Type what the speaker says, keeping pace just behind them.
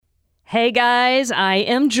Hey guys, I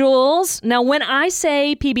am Jules. Now, when I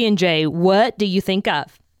say PB&J, what do you think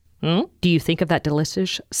of? Do you think of that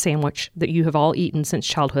delicious sandwich that you have all eaten since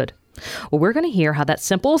childhood? Well, we're going to hear how that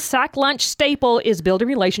simple sack lunch staple is building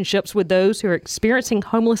relationships with those who are experiencing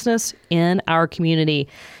homelessness in our community.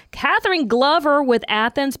 Katherine Glover with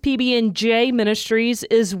Athens PB&J Ministries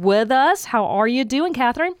is with us. How are you doing,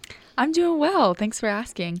 Katherine? I'm doing well. Thanks for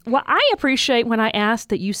asking. Well, I appreciate when I asked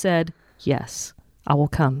that you said, yes, I will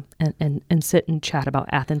come and sit and chat about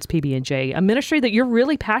Athens PB&J, a ministry that you're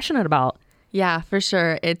really passionate about. Yeah, for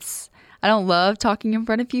sure. I don't love talking in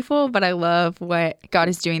front of people, but I love what God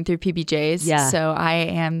is doing through PBJs. Yeah. So I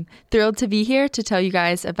am thrilled to be here to tell you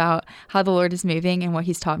guys about how the Lord is moving and what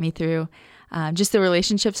he's taught me through just the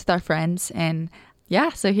relationships with our friends. And yeah,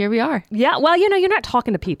 so here we are. Yeah, well, you're not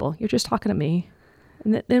talking to people. You're just talking to me.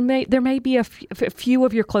 And there may be a few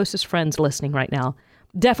of your closest friends listening right now.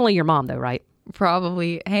 Definitely your mom, though, right?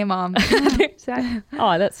 Probably. Hey, Mom.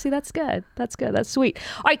 Oh, that's good. That's good. That's sweet.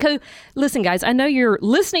 All right, listen, guys, I know you're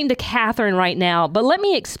listening to Katherine right now, but let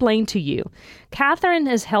me explain to you. Katherine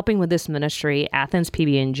is helping with this ministry, Athens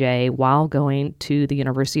PB&J, while going to the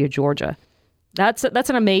University of Georgia. That's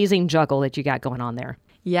an amazing juggle that you got going on there.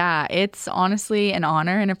 Yeah, it's honestly an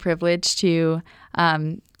honor and a privilege to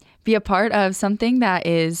be a part of something that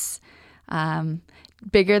is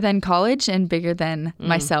bigger than college and bigger than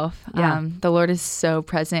myself. Yeah. The Lord is so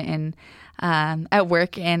present and at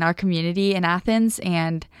work in our community in Athens,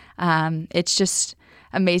 and it's just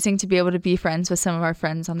amazing to be able to be friends with some of our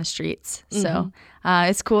friends on the streets. So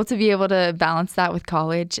it's cool to be able to balance that with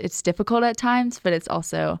college. It's difficult at times, but it's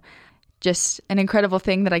also just an incredible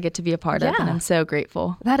thing that I get to be a part of, and I'm so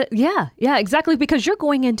grateful. Yeah, exactly, because you're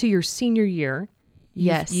going into your senior year.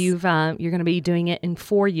 Yes. You're going to be doing it in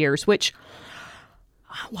 4 years, which...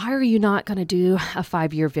 Why are you not going to do a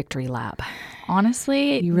 5-year victory lap?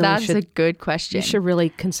 Honestly, that's a good question. You should really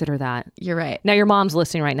consider that. You're right. Now, your mom's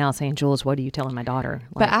listening right now saying, Jules, what are you telling my daughter?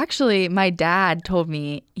 But actually, my dad told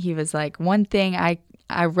me, he was like, one thing I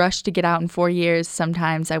rushed to get out in 4 years.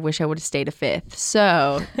 Sometimes I wish I would have stayed a fifth.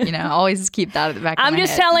 So, always keep that at the back of my head. I'm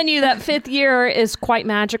just telling you that 5th year is quite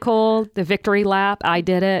magical. The victory lap, I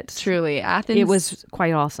did it. Truly. Athens. It was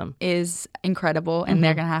quite awesome. Is incredible. And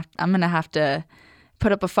I'm going to have to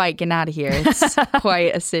put up a fight getting out of here. It's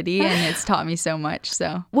quite a city, and it's taught me so much.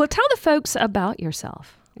 So, well, tell the folks about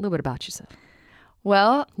yourself, a little bit about yourself.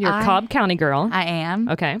 Well, you're a Cobb County girl. I am.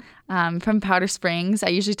 Okay. From Powder Springs. I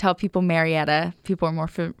usually tell people Marietta. People are more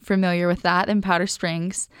familiar with that than Powder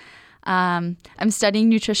Springs. I'm studying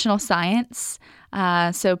nutritional science.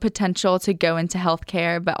 So potential to go into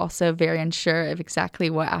healthcare, but also very unsure of exactly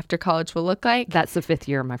what after college will look like. That's the 5th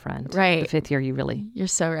year, my friend. Right. The 5th year, you're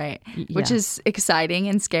so right. Which is exciting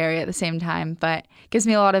and scary at the same time, but gives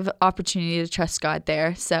me a lot of opportunity to trust God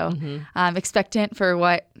there. So I'm expectant for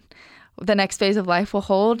what the next phase of life will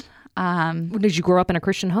hold. Did you grow up in a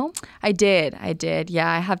Christian home? I did. Yeah,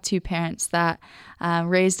 I have 2 parents that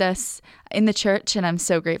raised us in the church, and I'm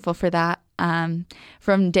so grateful for that.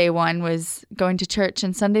 From day one was going to church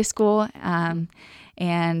and Sunday school,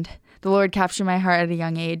 and the Lord captured my heart at a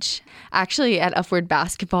young age. Actually, at Upward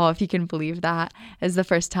Basketball, if you can believe that, is the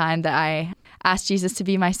first time that I asked Jesus to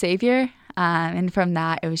be my Savior. And from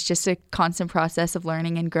that, it was just a constant process of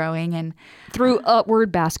learning and growing. And through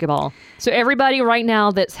Upward Basketball. So everybody right now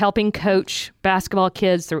that's helping coach basketball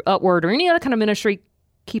kids through Upward or any other kind of ministry,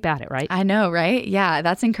 keep at it, right? I know, right? Yeah,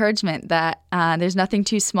 that's encouragement that there's nothing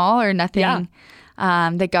too small or nothing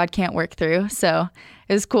that God can't work through. So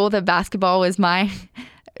it was cool that basketball was my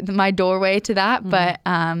doorway to that. But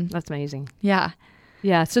that's amazing. Yeah.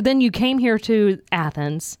 Yeah. So then you came here to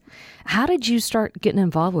Athens. How did you start getting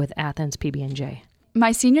involved with Athens PB&J?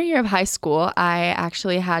 My senior year of high school, I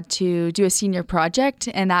actually had to do a senior project,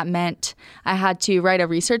 and that meant I had to write a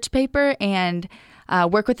research paper and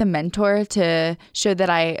work with a mentor to show that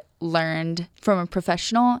I learned from a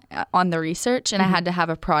professional on the research, and I had to have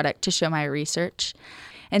a product to show my research.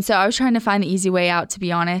 And so I was trying to find the easy way out, to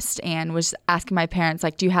be honest, and was asking my parents,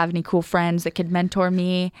 like, do you have any cool friends that could mentor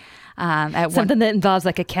me? Something that involves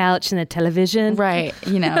like a couch and a television. Right.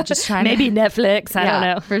 Just trying Maybe to... Netflix. I don't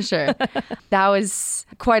know. For sure. That was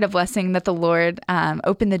quite a blessing that the Lord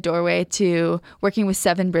opened the doorway to working with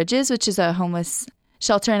 7 Bridges, which is a homeless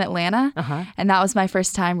shelter in Atlanta. And that was my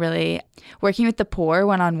first time really working with the poor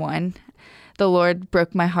one-on-one. The Lord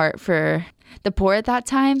broke my heart for the poor at that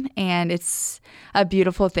time, and it's a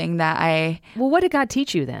beautiful thing that Well, what did God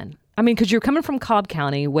teach you then? I mean, because you're coming from Cobb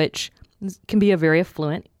County, which can be a very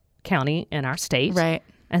affluent county in our state. Right.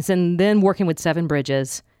 And then working with 7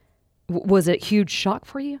 Bridges, was it a huge shock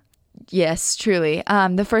for you? Yes, truly.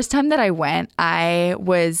 The first time that I went, I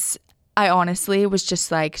was I honestly was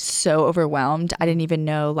just like so overwhelmed. I didn't even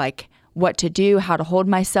know like what to do, how to hold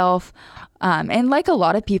myself. And like a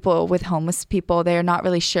lot of people with homeless people, they're not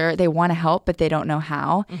really sure. They want to help, but they don't know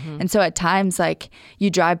how. And so at times, like you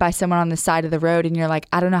drive by someone on the side of the road and you're like,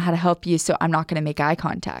 I don't know how to help you, so I'm not going to make eye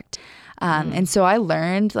contact. And so I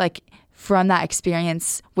learned like from that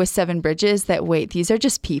experience with Seven Bridges that, wait, these are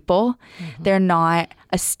just people. They're not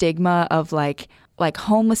a stigma of like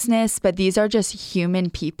homelessness, but these are just human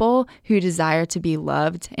people who desire to be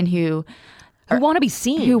loved and who want to be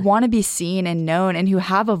seen. Who want to be seen and known and who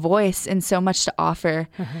have a voice and so much to offer.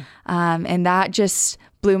 And that just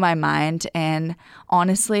blew my mind. And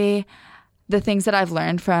honestly, the things that I've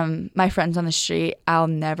learned from my friends on the street, I'll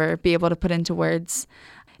never be able to put into words.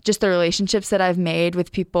 Just the relationships that I've made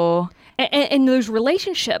with people. And those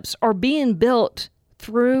relationships are being built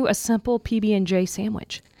through a simple PB&J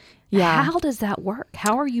sandwich. Yeah. How does that work?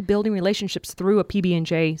 How are you building relationships through a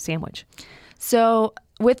PB&J sandwich? So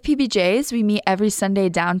with PBJs, we meet every Sunday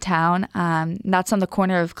downtown. That's on the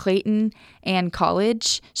corner of Clayton and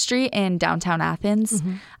College Street in downtown Athens.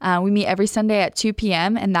 We meet every Sunday at 2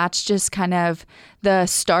 p.m. and that's just kind of the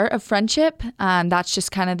start of friendship. That's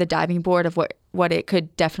just kind of the diving board of what it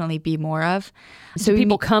could definitely be more of. So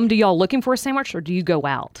people come to y'all looking for a sandwich, or do you go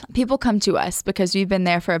out? People come to us because we've been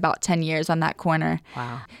there for about 10 years on that corner.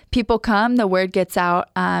 Wow. People come, the word gets out.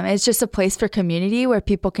 It's just a place for community where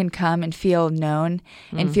people can come and feel known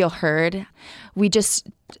and feel heard. We just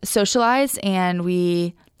socialize and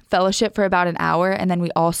we fellowship for about an hour, and then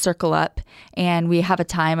we all circle up and we have a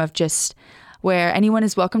time of just where anyone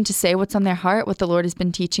is welcome to say what's on their heart, what the Lord has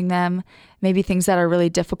been teaching them, maybe things that are really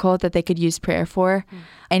difficult that they could use prayer for.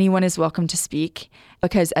 Anyone is welcome to speak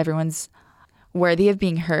because everyone's worthy of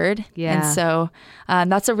being heard. Yeah. And so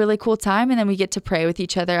that's a really cool time. And then we get to pray with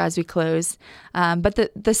each other as we close. But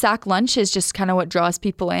the sack lunch is just kind of what draws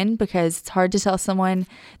people in because it's hard to tell someone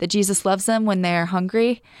that Jesus loves them when they're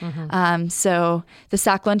hungry. So the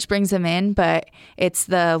sack lunch brings them in, but it's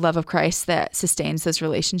the love of Christ that sustains those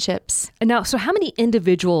relationships. And now, so how many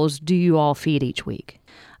individuals do you all feed each week?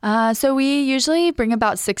 So we usually bring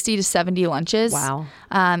about 60 to 70 lunches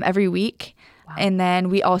every week. And then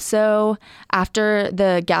we also, after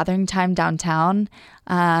the gathering time downtown,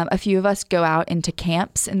 a few of us go out into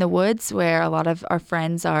camps in the woods where a lot of our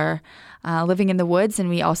friends are living in the woods, and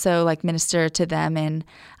we also like minister to them and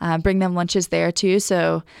bring them lunches there too.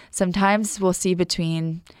 So sometimes we'll see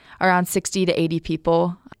between around 60 to 80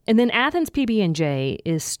 people. And then Athens PB&J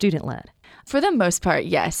is student-led. For the most part,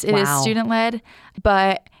 yes, it is student-led,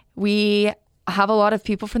 but we have a lot of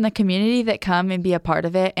people from the community that come and be a part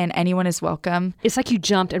of it, and anyone is welcome. It's like you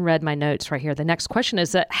jumped and read my notes right here. The next question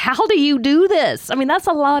is how do you do this? I mean, that's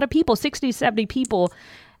a lot of people, 60, 70 people,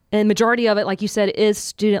 and majority of it, like you said, is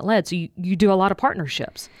student-led. So you do a lot of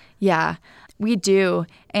partnerships. Yeah, we do.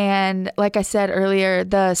 And like I said earlier,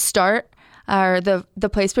 the start or the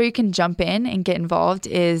place where you can jump in and get involved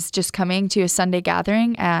is just coming to a Sunday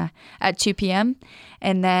gathering at 2 p.m.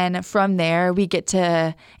 And then from there, we get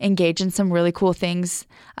to engage in some really cool things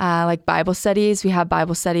like Bible studies. We have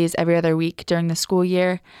Bible studies every other week during the school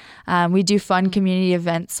year. We do fun community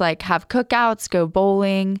events like have cookouts, go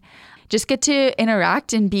bowling, just get to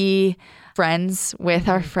interact and be friends with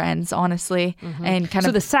our friends, honestly. And kind so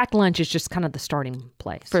of the sack lunch is just kind of the starting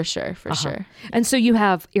place. For sure. And so you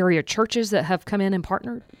have area churches that have come in and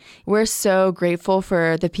partnered? We're so grateful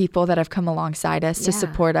for the people that have come alongside us to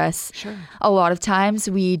support us. Sure. A lot of times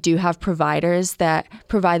we do have providers that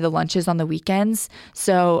provide the lunches on the weekends.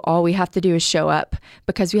 So all we have to do is show up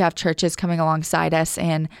because we have churches coming alongside us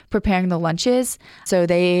and preparing the lunches. So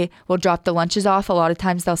they will drop the lunches off. A lot of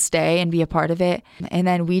times they'll stay and be a part of it. And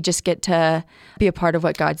then we just get to be a part of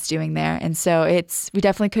what God's doing there. And so we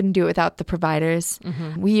definitely couldn't do it without the providers.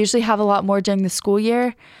 We usually have a lot more during the school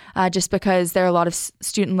year just because there are a lot of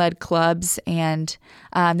student-led clubs and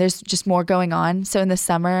there's just more going on. So in the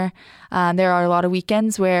summer, there are a lot of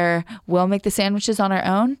weekends where we'll make the sandwiches on our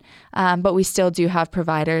own, but we still do have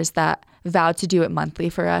providers that vow to do it monthly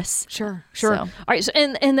for us. Sure. So. All right. So,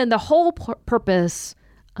 and then the whole purpose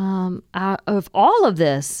of all of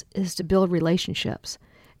this is to build relationships.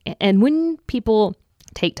 And when people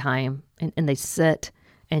take time and they sit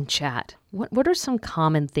and chat, what are some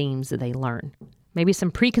common themes that they learn? Maybe some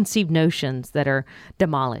preconceived notions that are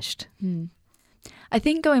demolished. I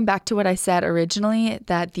think going back to what I said originally,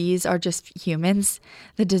 that these are just humans,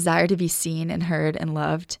 the desire to be seen and heard and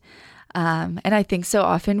loved. And I think so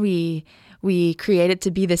often we we create it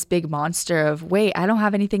to be this big monster of, wait, I don't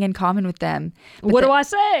have anything in common with them. But what do I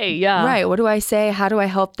say? Yeah. Right. What do I say? How do I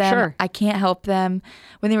help them? Sure. I can't help them.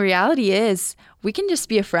 When the reality is, we can just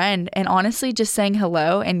be a friend. And honestly, just saying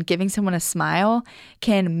hello and giving someone a smile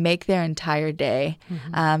can make their entire day.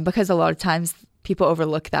 Because a lot of times people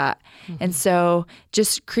overlook that. And so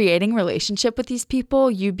just creating relationship with these people,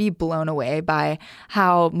 you'd be blown away by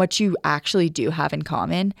how much you actually do have in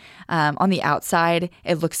common. On the outside,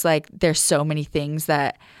 it looks like there's so many things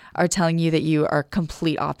that are telling you that you are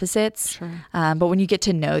complete opposites. Sure. But when you get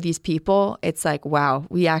to know these people, it's like, wow,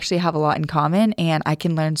 we actually have a lot in common, and I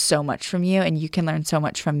can learn so much from you and you can learn so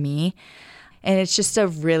much from me. And it's just a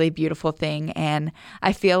really beautiful thing. And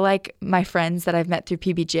I feel like my friends that I've met through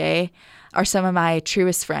PBJ are some of my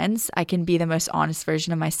truest friends. I can be the most honest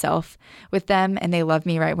version of myself with them, and they love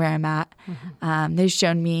me right where I'm at. They've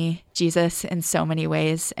shown me Jesus in so many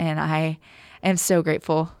ways, and I am so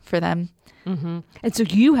grateful for them. And so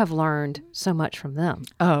you have learned so much from them.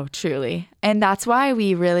 Oh, truly. And that's why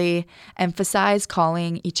we really emphasize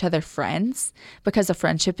calling each other friends, because a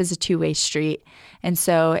friendship is a two-way street. And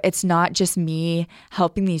so it's not just me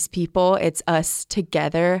helping these people, it's us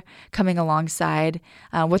together coming alongside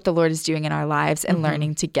what the Lord is doing in our lives and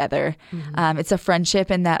learning together. It's a friendship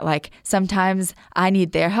in that, like, sometimes I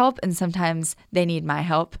need their help and sometimes they need my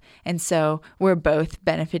help. And so we're both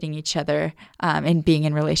benefiting each other and being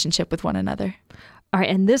in relationship with one another. All right,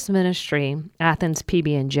 and this ministry, Athens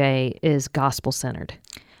PB&J, is gospel-centered.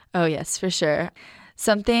 Oh, yes, for sure.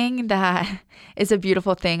 Something that is a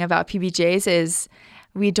beautiful thing about PBJs is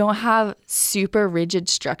we don't have super rigid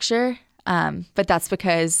structure, but that's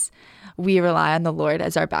because we rely on the Lord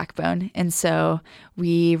as our backbone. And so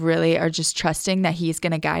we really are just trusting that He's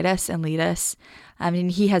going to guide us and lead us. I mean,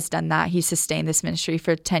 He has done that. He sustained this ministry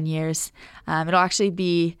for 10 years. It'll actually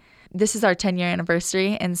be... This is our 10-year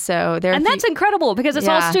anniversary, and so that's incredible because it's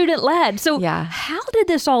all student-led. So Yeah. how did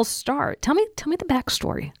this all start? Tell me the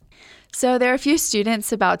backstory. So there are a few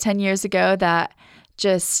students about 10 years ago that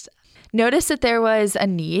just noticed that there was a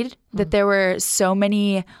need, that there were so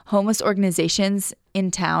many homeless organizations in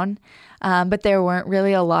town, but there weren't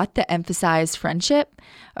really a lot that emphasized friendship,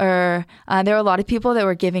 or there were a lot of people that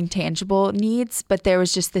were giving tangible needs, but there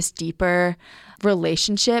was just this deeper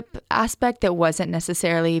relationship aspect that wasn't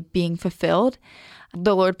necessarily being fulfilled.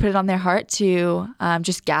 The Lord put it on their heart to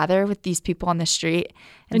just gather with these people on the street.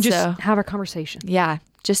 And just have a conversation. Yeah,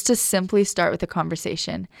 just to simply start with a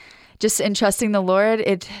conversation. Just in trusting the Lord,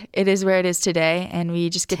 it is where it is today, and we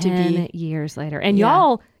just get to be 10 years later. And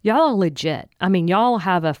y'all are legit. I mean, y'all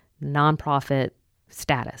have a nonprofit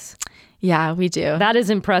status. Yeah, we do. That is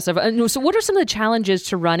impressive. So what are some of the challenges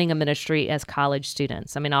to running a ministry as college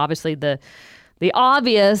students? I mean, obviously the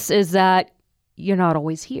obvious is that you're not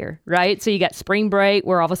always here, right? So you got spring break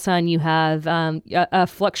where all of a sudden you have a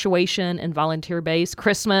fluctuation in volunteer base,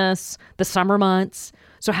 Christmas, the summer months.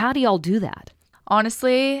 So how do y'all do that?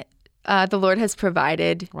 Honestly, the Lord has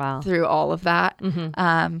provided through all of that.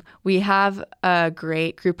 We have a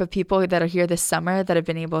great group of people that are here this summer that have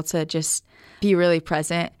been able to just be really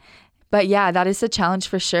present. But yeah, that is a challenge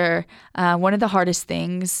for sure. One of the hardest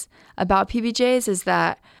things about PBJs is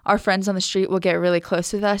that our friends on the street will get really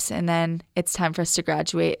close with us, and then it's time for us to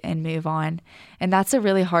graduate and move on. And that's a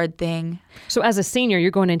really hard thing. So as a senior, you're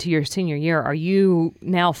going into your senior year. Are you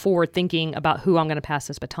now forward thinking about who I'm going to pass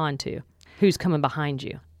this baton to? Who's coming behind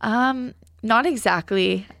you? Not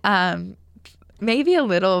exactly. Maybe a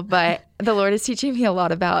little, but the Lord is teaching me a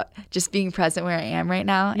lot about just being present where I am right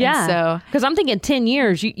now. Yeah. And so, because I'm thinking 10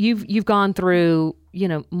 years, you've gone through,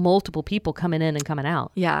 multiple people coming in and coming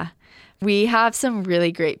out. Yeah. We have some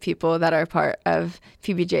really great people that are part of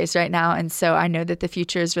PBJs right now. And so I know that the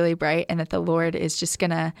future is really bright and that the Lord is just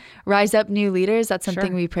going to rise up new leaders. That's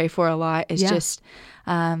something we pray for a lot, is just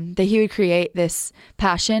that He would create this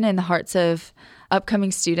passion in the hearts of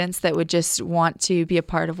upcoming students that would just want to be a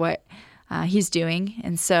part of what He's doing.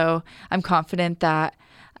 And so I'm confident that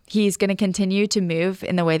He's going to continue to move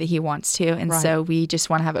in the way that He wants to. And so we just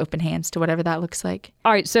want to have open hands to whatever that looks like.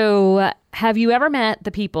 All right. So have you ever met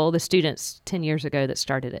the students 10 years ago that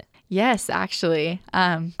started it? Yes, actually.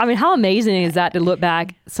 I mean, how amazing is that to look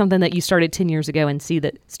back, something that you started 10 years ago, and see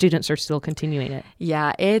that students are still continuing it?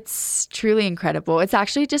 Yeah, it's truly incredible. It's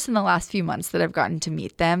actually just in the last few months that I've gotten to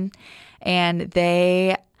meet them. And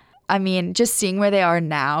just seeing where they are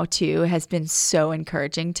now too has been so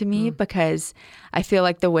encouraging to me, because I feel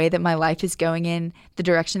like the way that my life is going in, the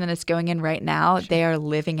direction that it's going in right now, they are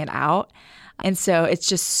living it out. And so it's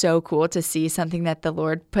just so cool to see something that the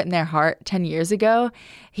Lord put in their heart 10 years ago.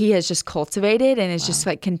 He has just cultivated and is just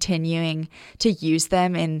like continuing to use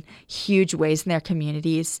them in huge ways in their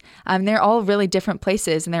communities. They're all really different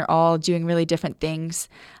places and they're all doing really different things.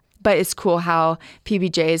 But it's cool how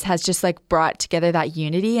PBJs has just like brought together that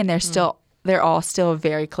unity, and they're all still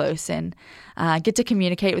very close and get to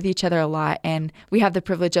communicate with each other a lot. And we have the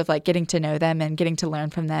privilege of like getting to know them and getting to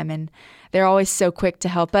learn from them. And they're always so quick to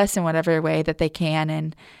help us in whatever way that they can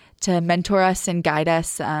and to mentor us and guide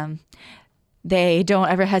us. They don't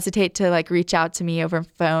ever hesitate to like reach out to me over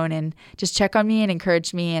phone and just check on me and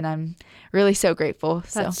encourage me. And I'm really so grateful.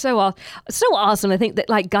 That's so awesome. I think that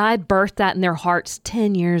like God birthed that in their hearts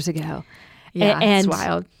 10 years ago. Yeah, it's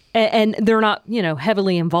wild. And they're not,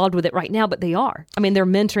 heavily involved with it right now, but they are. I mean, they're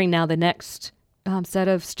mentoring now the next set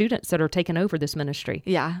of students that are taking over this ministry.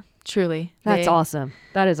 Yeah, truly. That's awesome.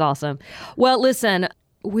 That is awesome. Well, listen,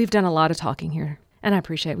 we've done a lot of talking here. And I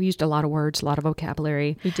appreciate it. We used a lot of words, a lot of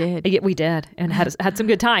vocabulary. We did. We did, and had some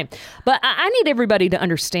good time. But I need everybody to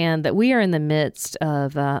understand that we are in the midst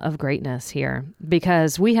of greatness here,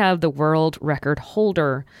 because we have the world record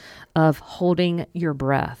holder of holding your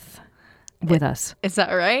breath with us. Is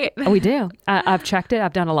that right? We do. I've checked it.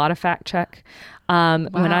 I've done a lot of fact check. Wow.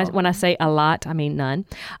 When I say a lot, I mean none.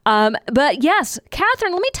 But yes,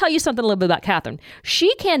 Katherine, let me tell you something a little bit about Katherine.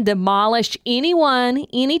 She can demolish anyone,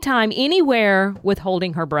 anytime, anywhere with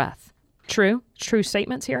holding her breath. True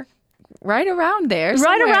statements here? Right around there.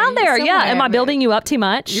 Right around there, yeah. Am I building you up too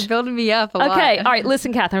much? You're building me up a lot. Okay, all right,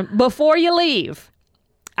 listen, Katherine, before you leave,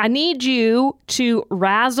 I need you to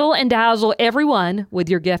razzle and dazzle everyone with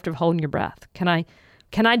your gift of holding your breath. Can I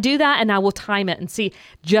do that? And I will time it and see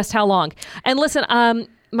just how long. And listen,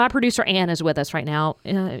 my producer Ann is with us right now.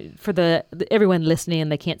 For everyone listening,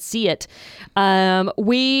 they can't see it.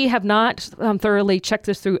 We have not thoroughly checked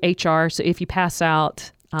this through HR. So if you pass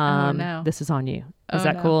out, this is on you. Is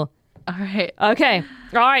that cool? All right. Okay.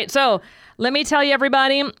 All right. So let me tell you,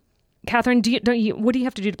 everybody, Katherine, what do you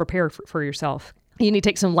have to do to prepare for yourself? You need to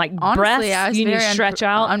take some breaths. You need to stretch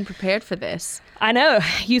out. Unprepared for this. I know.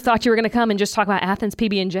 You thought you were going to come and just talk about Athens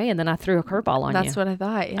PB&J, and then I threw a curveball on you. That's what I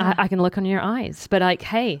thought. Yeah. I can look in your eyes, but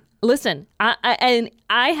hey, listen. I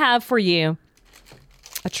have for you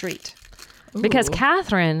a treat. Ooh. Because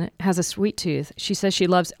Katherine has a sweet tooth. She says she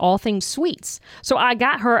loves all things sweets. So I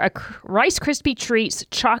got her a Rice Krispie Treats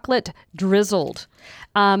chocolate drizzled.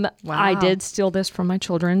 Wow. I did steal this from my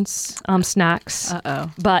children's snacks.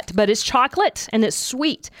 Uh-oh. But it's chocolate and it's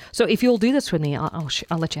sweet. So if you'll do this with me, I'll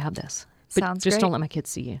let you have this. But Sounds just great. don't let my kids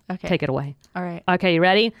see you. Okay. Take it away. All right. Okay, you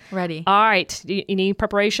ready? Ready. All right. You need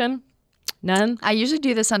preparation? None? I usually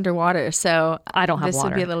do this underwater, so I don't have this water.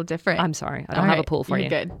 would be a little different. I'm sorry. I don't have a pool for you.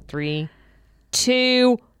 You're good. 3,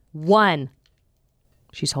 2, 1.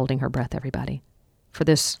 She's holding her breath, everybody, for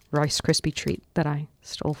this Rice Krispie treat that I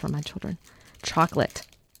stole from my children. Chocolate.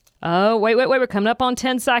 Oh, wait. We're coming up on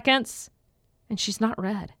 10 seconds. And she's not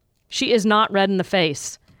red. She is not red in the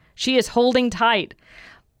face. She is holding tight.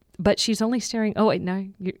 But she's only staring. Oh, wait, no.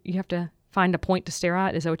 You have to find a point to stare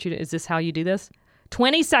at. Is that what you do? Is this how you do this?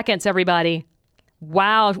 20 seconds, everybody.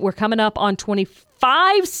 Wow, we're coming up on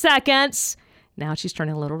 25 seconds. Now she's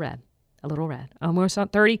turning a little red. Almost on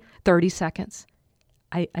 30 seconds.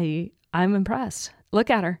 I'm impressed.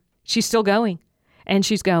 Look at her. She's still going. And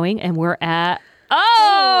she's going, and we're at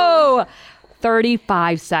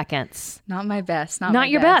 35 seconds. Not my best.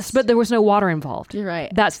 Not your best, but there was no water involved. You're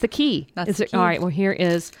right. That's the key. That's the key. All right, well, here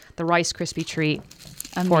is the Rice Krispie treat.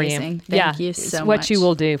 Amazing. For you. Thank you so it's much. what you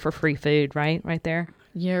will do for free food, right? Right there.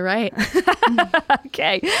 You're right.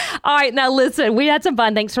 Okay. All right. Now, listen, we had some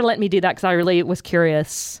fun. Thanks for letting me do that, because I really was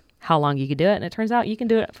curious how long you could do it. And it turns out you can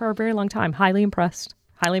do it for a very long time. Highly impressed.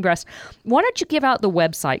 Why don't you give out the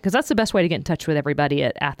website? Because that's the best way to get in touch with everybody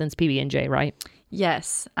at Athens PB&J, right?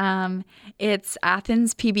 Yes. It's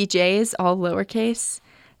Athens PBJs, all lowercase,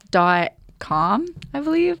 .com, I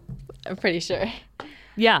believe. I'm pretty sure.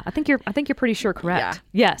 Yeah, I think you're pretty sure correct.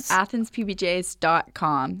 Yeah. Yes.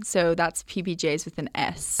 AthensPBJs.com. So that's PBJs with an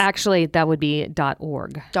S. Actually, that would be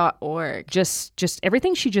 .org. .org. Just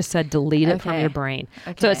everything she just said, delete it from your brain.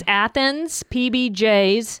 Okay. So it's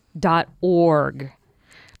AthensPBJs.org.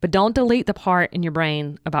 But don't delete the part in your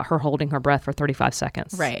brain about her holding her breath for 35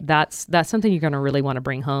 seconds. Right. That's something you're going to really want to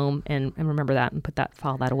bring home and remember that and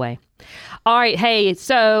file that away. All right. Hey,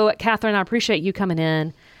 so Katherine, I appreciate you coming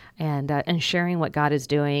in and sharing what God is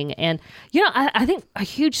doing. And, I think a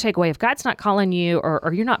huge takeaway, if God's not calling you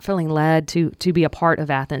or you're not feeling led to be a part of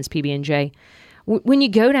Athens PB&J, when you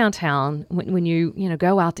go downtown, when you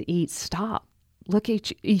go out to eat, stop. Look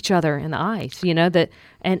at each other in the eyes, that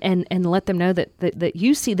and let them know that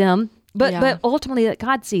you see them but ultimately that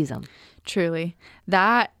God sees them. Truly.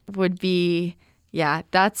 That would be,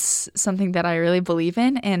 that's something that I really believe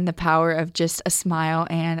in. And the power of just a smile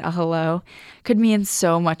and a hello could mean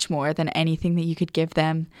so much more than anything that you could give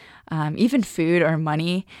them, even food or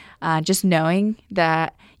money. Just knowing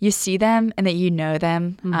that you see them and that you know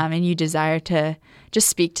them and you desire to just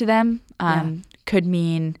speak to them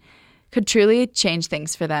could truly change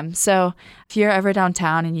things for them. So if you're ever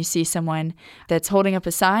downtown and you see someone that's holding up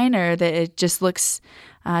a sign or that it just looks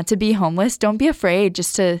to be homeless, don't be afraid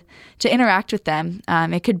just to interact with them.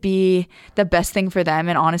 It could be the best thing for them.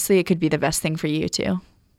 And honestly, it could be the best thing for you too.